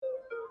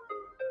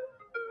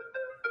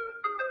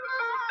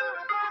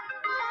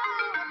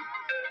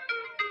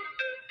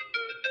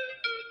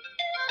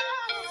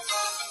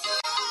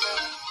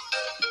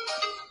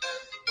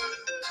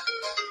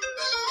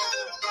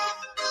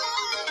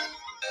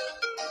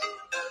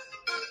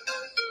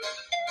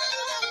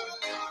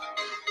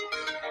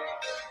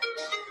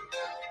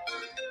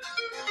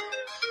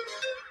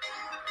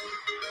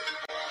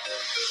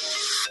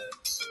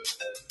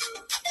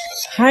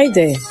Hi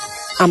there,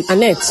 I'm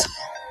Annette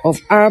of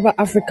Araba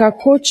Africa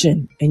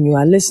Coaching, and you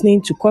are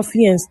listening to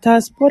Coffee and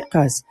Stars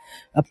Podcast,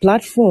 a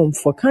platform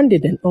for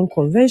candid and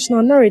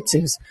unconventional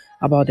narratives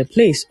about the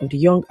place of the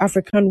young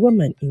African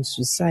woman in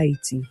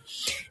society.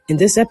 In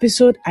this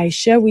episode, I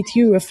share with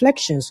you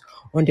reflections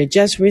on the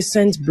just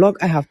recent blog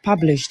I have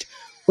published,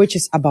 which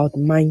is about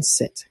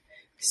mindset.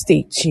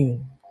 Stay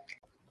tuned.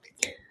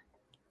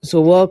 So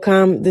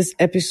welcome. This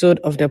episode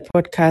of the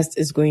podcast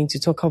is going to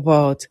talk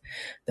about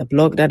the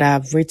blog that I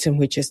have written,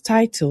 which is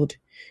titled,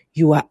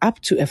 You Are Up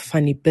to a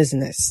Funny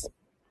Business.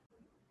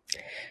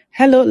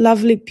 Hello,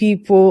 lovely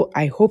people.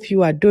 I hope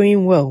you are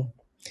doing well.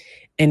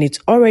 And it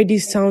already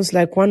sounds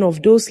like one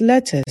of those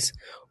letters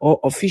or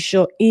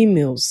official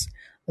emails,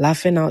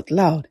 laughing out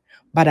loud.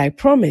 But I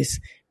promise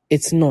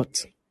it's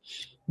not.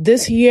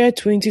 This year,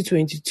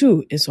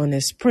 2022, is on a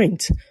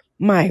sprint,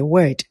 my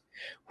word,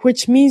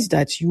 which means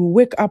that you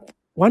wake up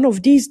one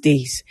of these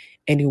days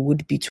and it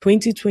would be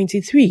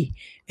 2023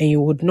 and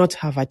you would not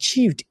have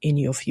achieved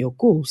any of your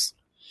goals.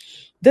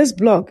 This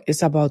blog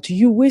is about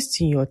you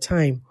wasting your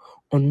time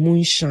on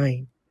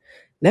moonshine.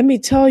 Let me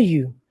tell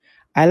you,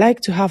 I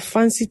like to have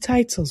fancy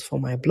titles for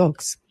my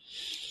blogs.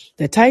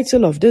 The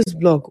title of this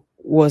blog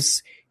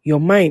was Your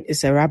Mind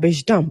is a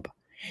Rubbish Dump.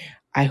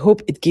 I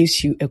hope it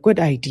gives you a good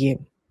idea.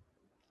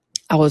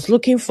 I was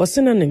looking for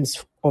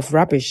synonyms of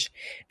rubbish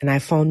and I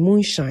found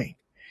moonshine.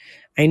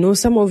 I know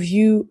some of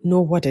you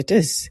know what it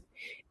is.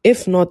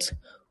 If not,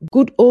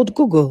 good old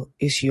Google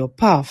is your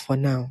pal for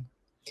now.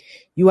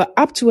 You are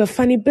up to a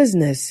funny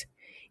business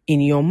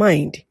in your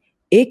mind,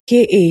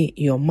 aka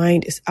your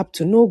mind is up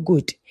to no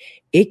good,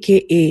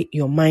 aka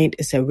your mind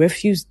is a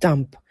refuse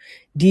dump.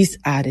 These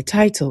are the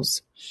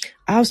titles.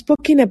 I have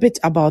spoken a bit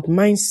about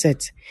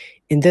mindset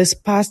in this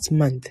past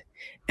month,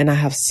 and I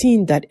have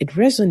seen that it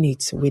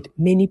resonates with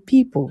many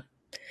people.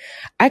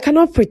 I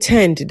cannot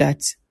pretend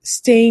that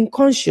staying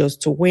conscious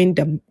to win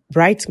the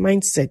right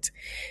mindset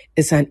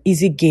is an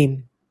easy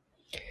game.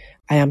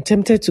 I am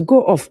tempted to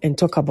go off and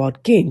talk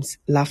about games,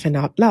 laughing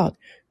out loud,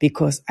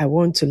 because I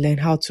want to learn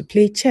how to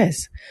play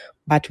chess,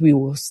 but we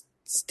will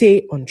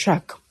stay on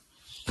track.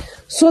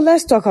 So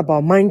let's talk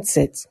about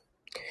mindset.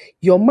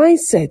 Your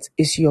mindset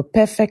is your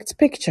perfect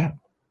picture.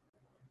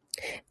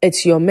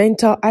 It's your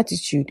mental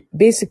attitude,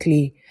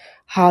 basically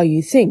how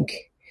you think.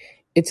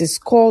 It is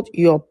called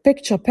your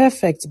picture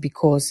perfect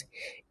because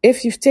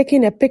if you've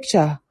taken a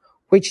picture,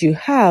 which you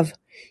have,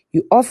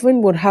 you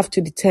often would have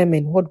to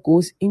determine what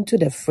goes into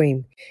the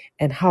frame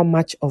and how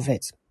much of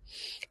it.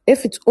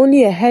 If it's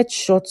only a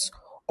headshot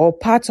or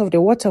part of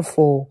the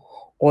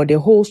waterfall or the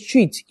whole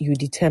street, you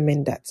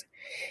determine that.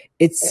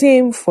 It's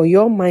same for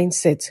your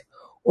mindset,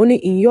 only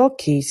in your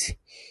case,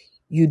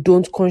 you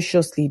don't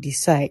consciously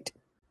decide.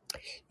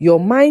 Your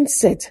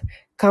mindset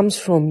comes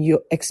from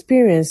your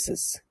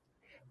experiences,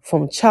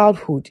 from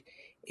childhood,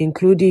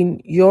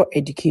 including your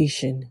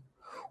education.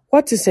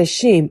 What is a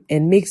shame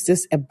and makes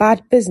this a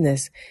bad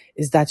business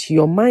is that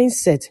your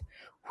mindset,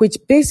 which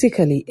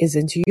basically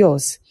isn't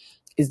yours,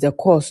 is the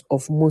cause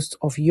of most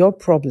of your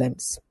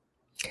problems.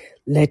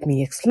 Let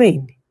me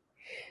explain.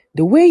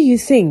 The way you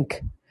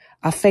think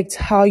affects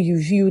how you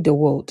view the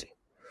world.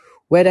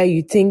 Whether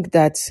you think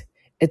that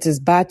it is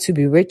bad to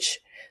be rich,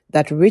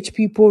 that rich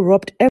people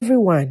robbed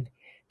everyone,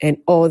 and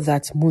all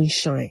that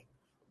moonshine.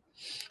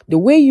 The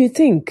way you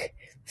think,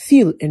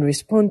 feel, and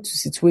respond to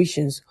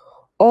situations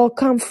all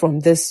come from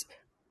this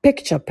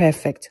picture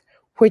perfect,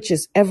 which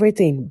is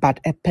everything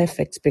but a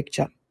perfect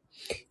picture.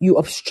 You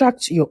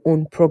obstruct your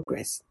own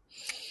progress.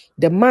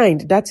 The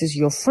mind that is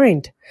your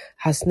friend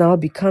has now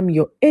become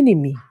your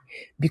enemy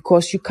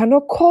because you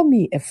cannot call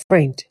me a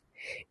friend.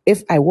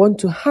 If I want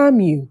to harm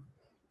you,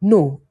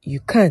 no,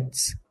 you can't.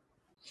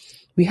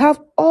 We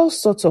have all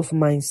sorts of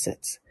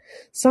mindsets.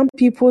 Some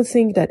people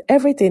think that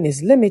everything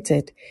is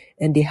limited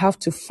and they have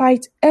to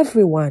fight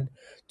everyone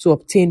to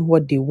obtain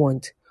what they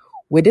want.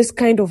 With this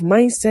kind of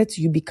mindset,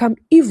 you become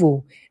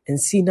evil and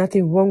see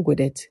nothing wrong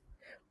with it.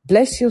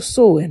 Bless your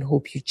soul and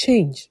hope you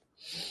change.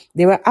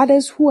 There are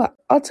others who are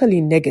utterly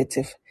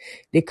negative.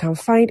 They can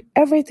find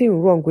everything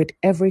wrong with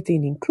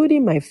everything,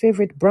 including my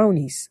favorite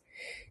brownies.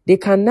 They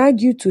can nag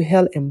you to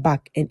hell and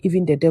back, and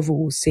even the devil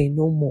will say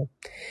no more.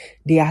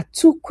 They are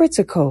too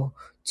critical,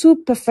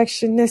 too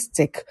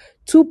perfectionistic,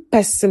 too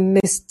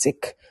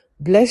pessimistic.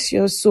 Bless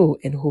your soul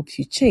and hope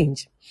you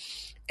change.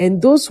 And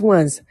those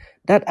ones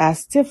that are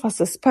stiff as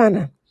a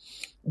spanner,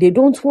 they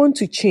don't want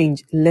to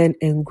change, learn,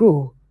 and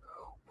grow.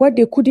 What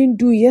they couldn't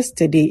do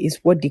yesterday is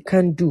what they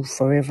can't do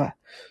forever.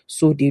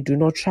 So they do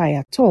not try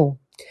at all.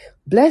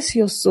 Bless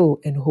your soul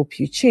and hope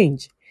you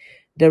change.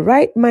 The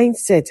right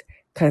mindset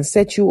can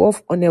set you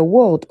off on a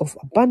world of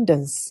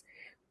abundance,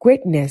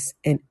 greatness,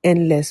 and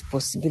endless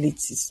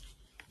possibilities.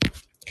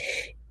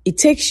 It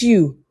takes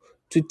you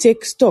to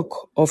take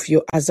stock of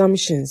your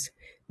assumptions,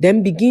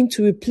 then begin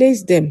to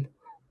replace them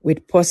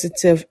with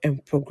positive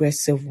and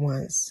progressive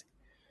ones.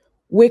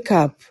 Wake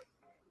up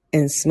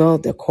and smell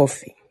the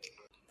coffee.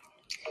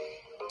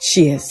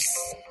 Cheers.